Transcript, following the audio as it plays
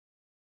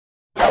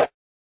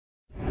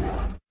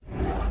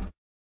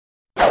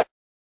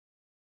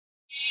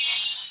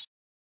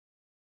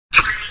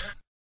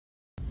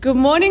Good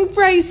morning,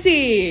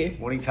 Bracey.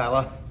 Morning,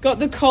 Taylor. Got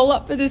the call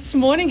up for this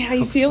morning. How are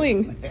you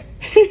feeling?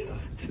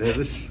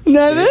 Nervous.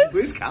 Nervous?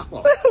 Where's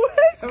Carlos?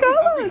 Where's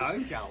Carlos?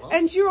 Home, Carlos?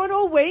 And you're on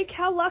all week.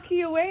 How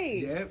lucky are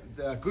we?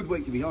 Yeah, good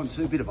week to be on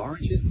too. Bit of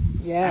origin.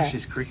 Yeah.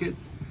 Ashes cricket.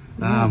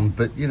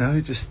 But, you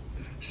know, just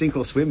sink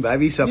or swim,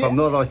 baby. So if I'm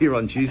not on here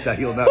on Tuesday,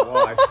 you'll know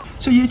why.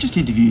 So you just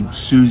interviewed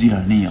Susie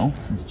O'Neill,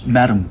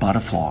 Madam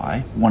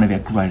Butterfly, one of our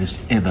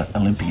greatest ever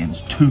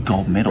Olympians, 2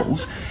 gold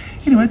medals.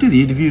 Anyway, do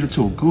the interview, it's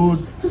all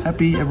good,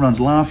 happy, everyone's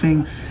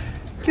laughing.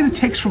 Get a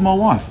text from my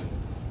wife.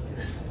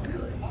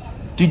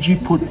 Did you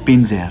put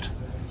bins out?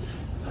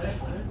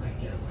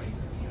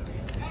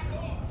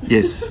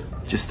 Yes,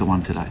 just the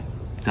one today.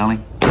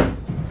 Darling?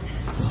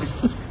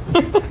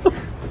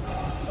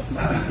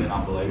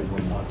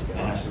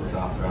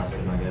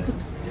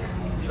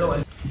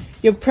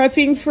 You're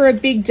prepping for a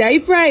big day,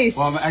 Brace.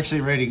 Well, I'm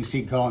actually reading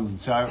SigCon,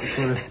 so it's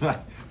sort of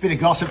a bit of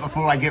gossip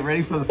before I get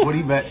ready for the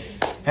footy, but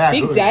how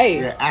Big good. day.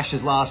 Yeah,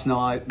 Ashes last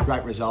night,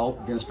 great result.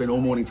 Going to spend all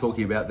morning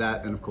talking about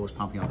that and, of course,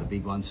 pumping up the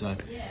big one, so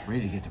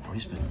ready to get to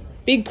Brisbane.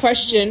 Big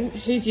question.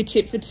 Who's your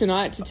tip for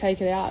tonight to take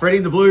it out? Freddie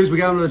and the Blues, we're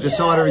going to the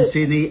decider in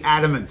Sydney.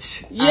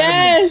 Adamant.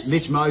 Yes. Adamant.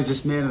 Mitch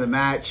Moses, man of the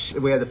match.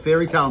 We had the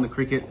fairy tale in the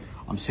cricket.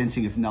 I'm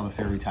sensing another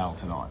fairy tale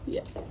tonight.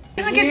 Yeah.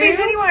 Can I get these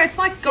anywhere? It's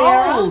like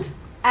Sarah, gold.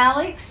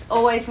 Alex,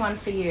 always one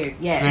for you.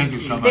 Yes. Thank you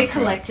so much. They're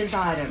collector's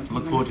item.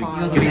 Look forward to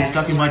File. getting it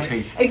stuck in my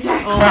teeth.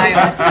 Exactly. Oh,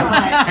 that's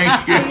right.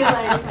 Thank you. See you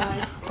later,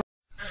 guys.